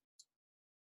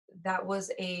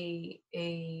a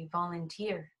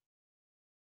volunteer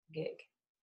gig.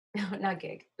 Not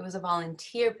gig. It was a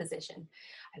volunteer position.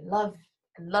 I love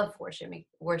worshiping,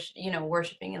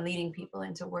 worshiping and leading people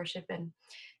into worship, and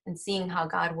seeing how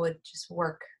God would just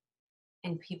work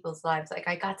in people's lives. Like,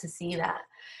 I got to see that,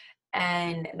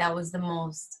 and that was the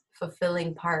most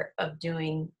fulfilling part of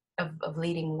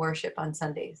leading worship on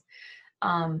Sundays.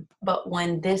 But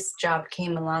when this job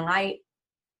came along,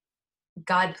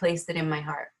 God placed it in my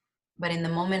heart, but in the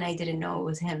moment I didn't know it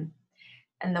was him.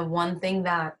 And the one thing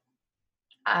that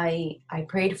I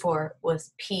prayed for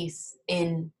was peace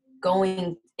in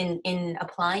going in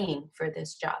applying for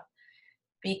this job,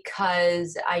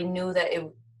 because I knew that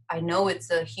I know it's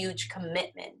a huge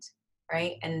commitment,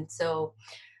 right? And so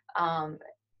I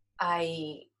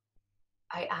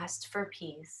asked for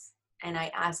peace, and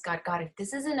I asked God, if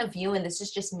this isn't of you and this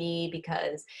is just me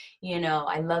because,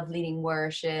 I love leading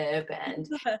worship and,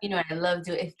 I love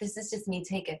doing, if this is just me,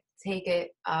 take it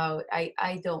out. I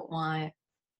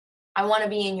want to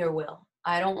be in your will.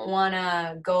 I don't want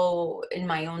to go in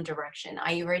my own direction.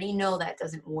 I already know that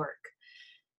doesn't work.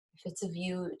 If it's of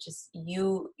you, just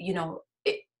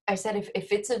I said,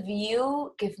 if it's of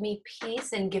you, give me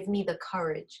peace and give me the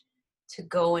courage to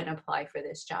go and apply for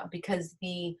this job, because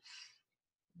the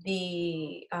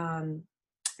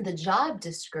job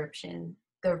description,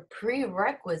 the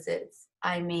prerequisites,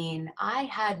 I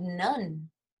had none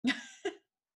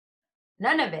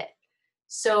of it.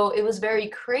 So it was very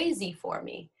crazy for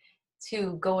me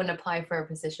to go and apply for a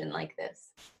position like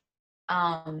this.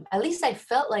 At least I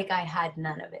felt like I had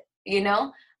none of it,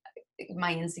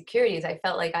 my insecurities. I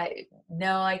felt like I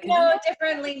could know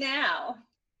differently now.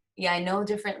 Yeah, I know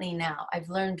differently now. I've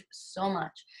learned so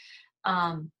much.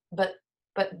 But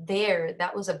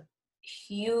that was a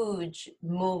huge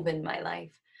move in my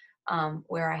life,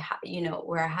 where I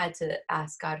had to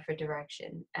ask God for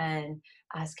direction and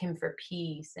ask him for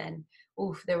peace. And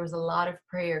there was a lot of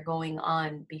prayer going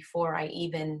on before I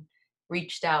even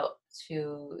reached out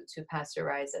to Pastor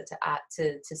Riza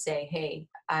to say, hey,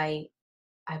 I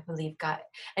believe God.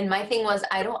 And my thing was,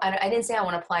 I didn't say I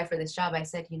want to apply for this job. I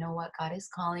said, you know what, God is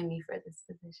calling me for this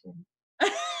position.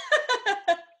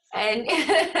 And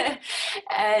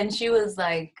and she was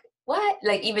like, what?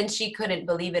 Like, even she couldn't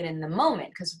believe it in the moment,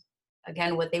 because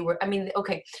again, what they were, I mean,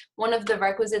 okay, one of the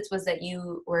requisites was that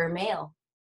you were a male.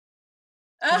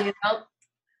 You know?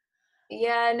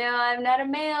 Yeah, no, I'm not a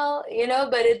male, you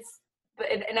know,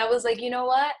 and I was like, you know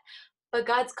what? But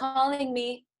God's calling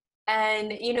me.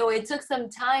 And, you know, it took some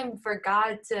time for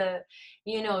God to,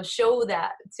 you know, show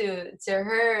that to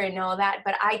her and all that.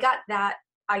 But I got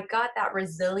that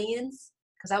resilience,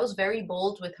 because I was very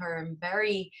bold with her and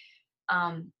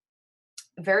um,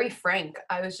 very frank.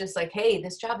 I was just like, hey,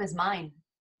 this job is mine.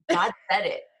 God said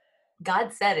it.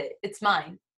 God said it. It's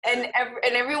mine. And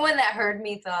everyone that heard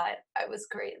me thought I was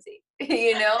crazy,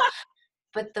 you know?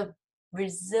 But the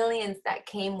resilience that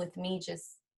came with me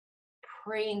just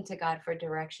praying to God for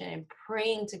direction and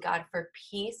praying to God for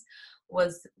peace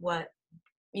was what,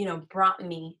 you know, brought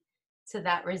me to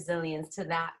that resilience, to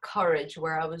that courage,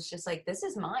 where I was just like, this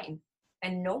is mine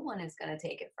and no one is going to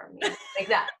take it from me. Like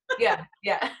that. Yeah.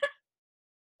 Yeah.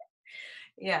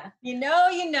 Yeah. You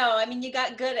know, I mean, you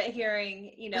got good at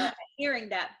hearing, you know, hearing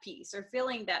that piece or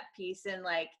feeling that piece and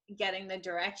like getting the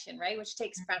direction, right? Which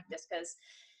takes practice, because,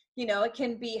 you know, it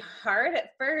can be hard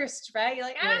at first, right? You're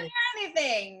like, I don't hear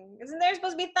anything. Isn't there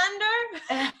supposed to be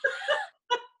thunder?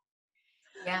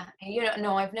 Yeah. And, you know,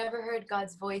 no, I've never heard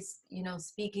God's voice, you know,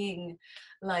 speaking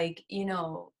like, you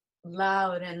know,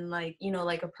 loud and like, you know,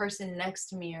 like a person next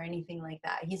to me or anything like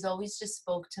that. He's always just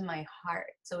spoke to my heart.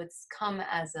 So it's come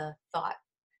as a thought,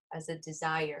 as a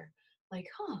desire, like,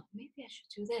 maybe I should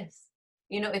do this.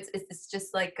 You know, it's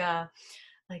just like a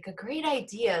great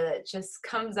idea that just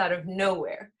comes out of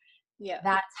nowhere. Yeah.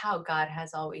 That's how God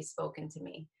has always spoken to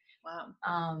me. Wow.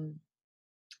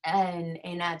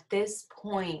 And at this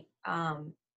point,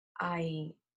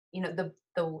 I, you know,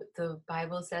 the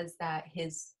Bible says that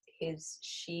his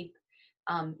sheep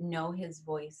know his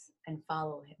voice and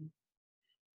follow him.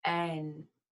 And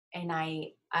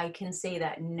I can say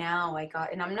that now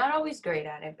and I'm not always great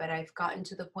at it, but I've gotten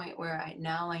to the point where I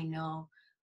know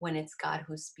when it's God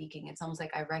who's speaking. It's almost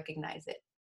like I recognize it.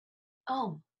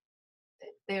 Oh,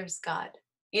 there's God,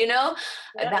 you know.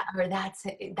 Yep.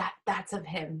 That's of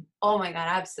him. Oh my God,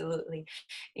 absolutely.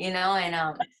 You know. And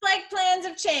it's like plans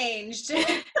have changed.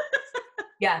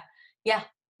 yeah.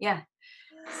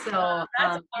 So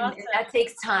That's awesome. and that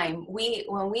takes time.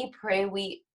 When we pray,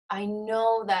 I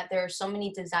know that there are so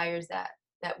many desires that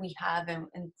we have, and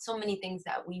so many things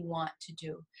that we want to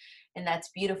do, and that's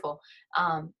beautiful.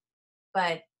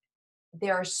 But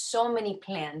there are so many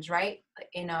plans, right,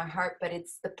 in our heart, but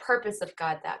it's the purpose of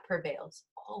God that prevails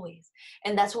always.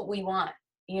 And that's what we want,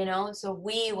 you know? So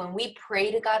when we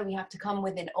pray to God, we have to come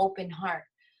with an open heart,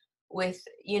 with,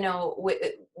 you know, with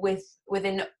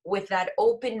that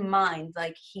open mind.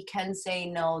 Like, he can say,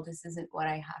 no, this isn't what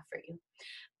I have for you.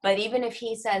 But even if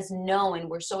he says no, and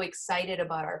we're so excited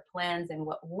about our plans and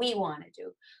what we want to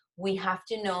do, we have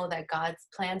to know that God's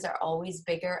plans are always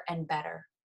bigger and better.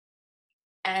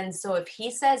 And so if he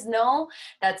says no,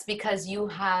 that's because you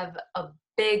have a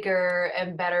bigger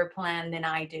and better plan than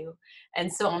I do.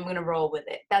 And so I'm going to roll with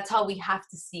it. That's how we have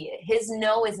to see it. His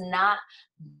no is not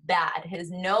bad.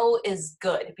 His no is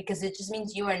good, because it just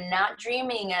means you are not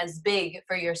dreaming as big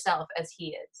for yourself as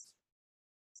he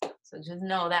is. So just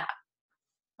know that.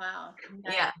 Wow.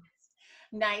 Nice. Yeah.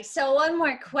 Nice. So one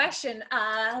more question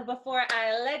before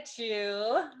I let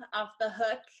you off the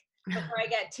hook, before I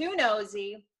get too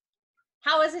nosy.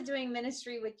 How is it doing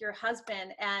ministry with your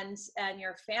husband and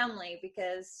your family?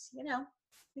 Because, you know,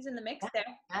 he's in the mix there.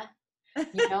 Yeah.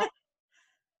 You know,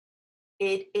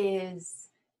 it is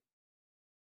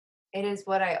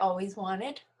what I always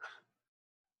wanted.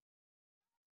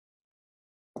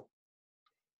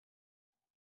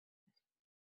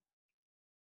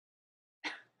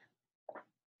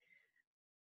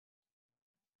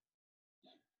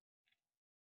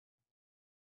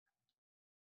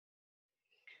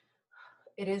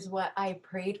 It is what I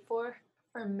prayed for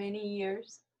many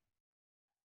years.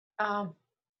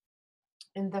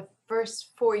 In the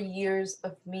first 4 years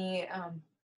of me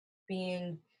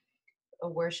being a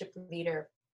worship leader,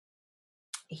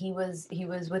 he was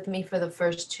with me for the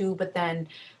first 2, but then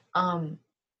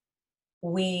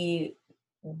they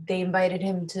invited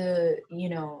him to, you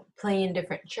know, play in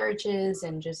different churches,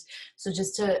 and just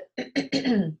to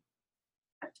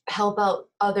help out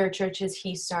other churches,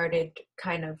 he started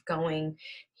kind of going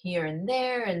here and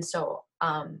there. And so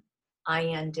I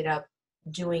ended up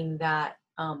doing that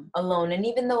alone. And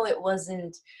even though it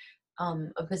wasn't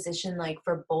a position like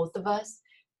for both of us.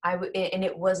 And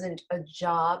it wasn't a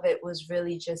job, it was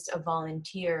really just a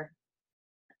volunteer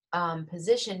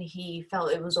position. He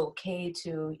felt it was okay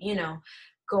to,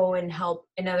 go and help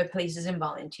in other places and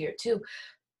volunteer too.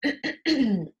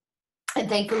 And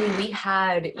thankfully we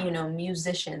had,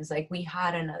 musicians, like we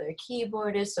had another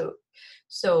keyboardist.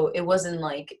 So it wasn't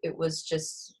like it was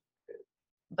just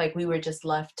like we were just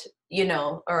left,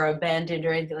 or abandoned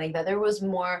or anything like that. There was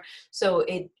more. So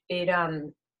it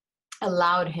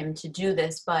allowed him to do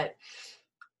this. But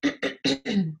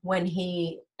when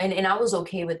he, and I was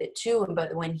okay with it too,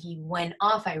 but when he went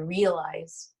off, I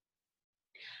realized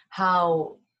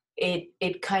how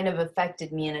it kind of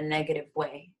affected me in a negative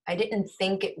way. I didn't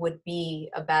think it would be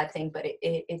a bad thing, but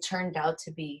it turned out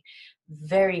to be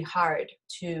very hard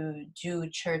to do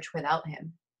church without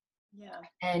him. Yeah.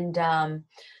 And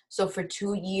so for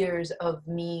 2 years of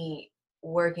me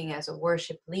working as a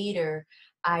worship leader,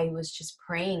 I was just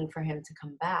praying for him to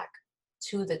come back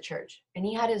to the church. And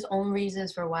he had his own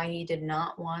reasons for why he did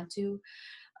not want to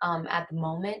at the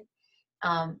moment.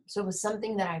 So it was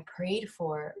something that I prayed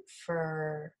for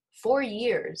 4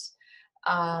 years,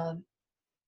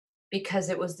 because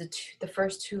it was the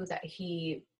first two that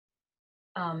he,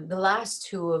 the last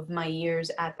 2 of my years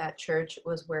at that church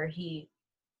was where he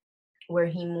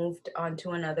moved on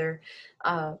to another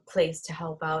place to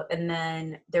help out. And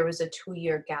then there was a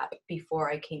 2-year gap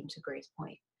before I came to Grace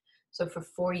Point. So for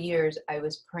 4 years, I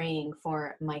was praying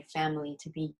for my family to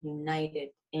be united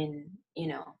in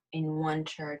one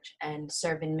church and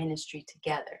serve in ministry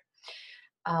together.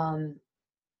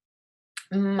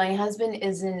 My husband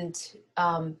isn't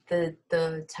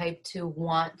the type to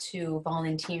want to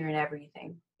volunteer in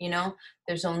everything.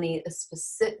 There's only a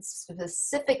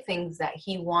specific things that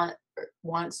he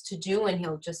wants to do, and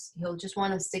he'll just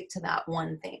want to stick to that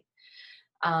one thing.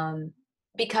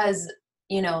 Because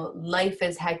life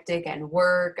is hectic and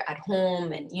work at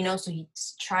home, and so he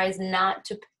tries not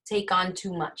to take on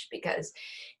too much, because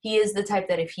he is the type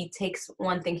that if he takes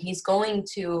one thing, he's going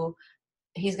to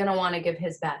want to give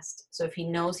his best. So if he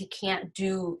knows he can't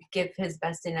give his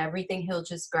best in everything, he'll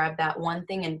just grab that one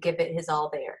thing and give it his all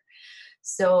there.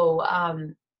 So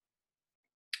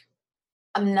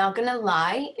I'm not gonna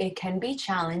lie, it can be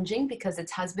challenging because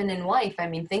it's husband and wife. I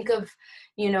mean, think of,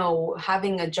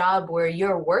 having a job where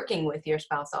you're working with your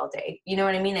spouse all day, you know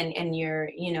what I mean? And you're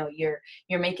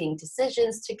making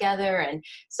decisions together. And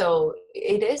so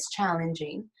it is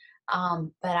challenging.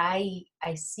 But I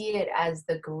see it as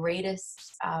the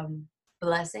greatest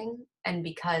blessing. And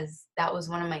because that was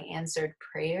one of my answered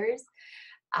prayers,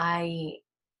 I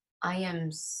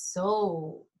am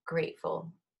so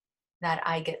grateful that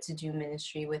I get to do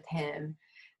ministry with him,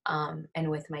 and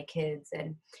with my kids.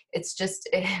 And it's just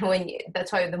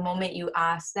that's why the moment you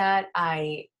asked that,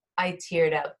 I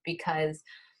teared up, because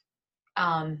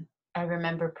I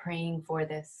remember praying for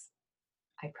this.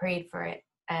 I prayed for it,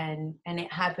 and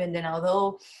it happened. And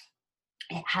although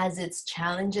it has its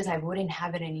challenges, I wouldn't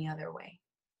have it any other way.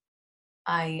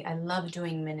 I love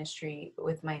doing ministry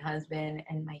with my husband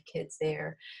and my kids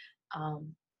there.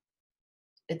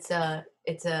 It's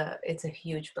a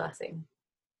huge blessing,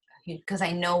 because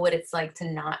I know what it's like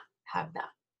to not have that.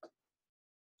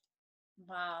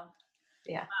 Wow.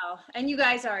 Yeah. Wow. And you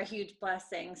guys are a huge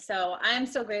blessing. So I'm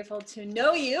so grateful to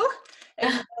know you in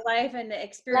my life and the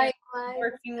experience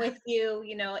working with you,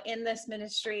 in this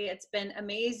ministry. It's been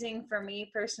amazing for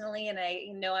me personally. And I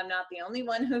know I'm not the only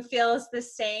one who feels the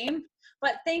same.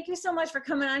 But thank you so much for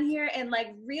coming on here and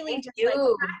really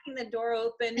cracking the door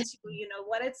open to,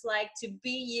 what it's like to be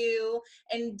you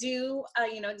and do,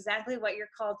 exactly what you're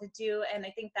called to do. And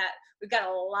I think that we've got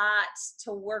a lot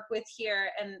to work with here,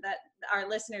 and that our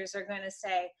listeners are going to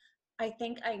say, I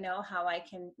think I know how I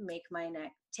can take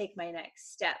my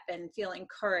next step and feel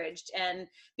encouraged and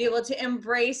be able to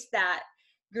embrace that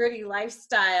gritty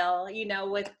lifestyle,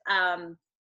 with,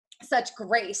 such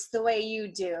grace the way you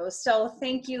do. So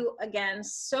thank you again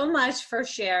so much for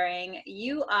sharing.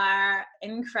 You are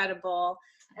incredible.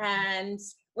 And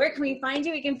where can we find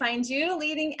you? We can find you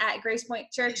leading at Grace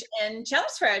Point Church in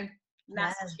Chelmsford,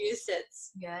 Massachusetts.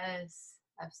 Yes,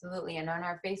 absolutely. And on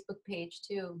our Facebook page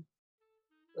too.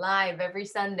 Live every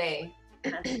Sunday.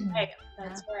 That's right.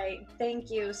 That's right. Thank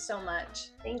you so much.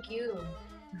 Thank you.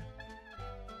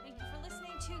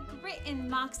 To Grit and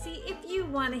Moxie. If you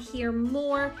want to hear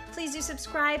more, please do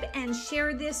subscribe and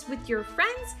share this with your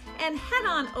friends, and head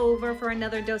on over for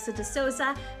another dose of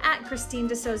DeSouza at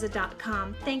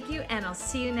ChristineDeSouza.com. Thank you, and I'll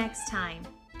see you next time.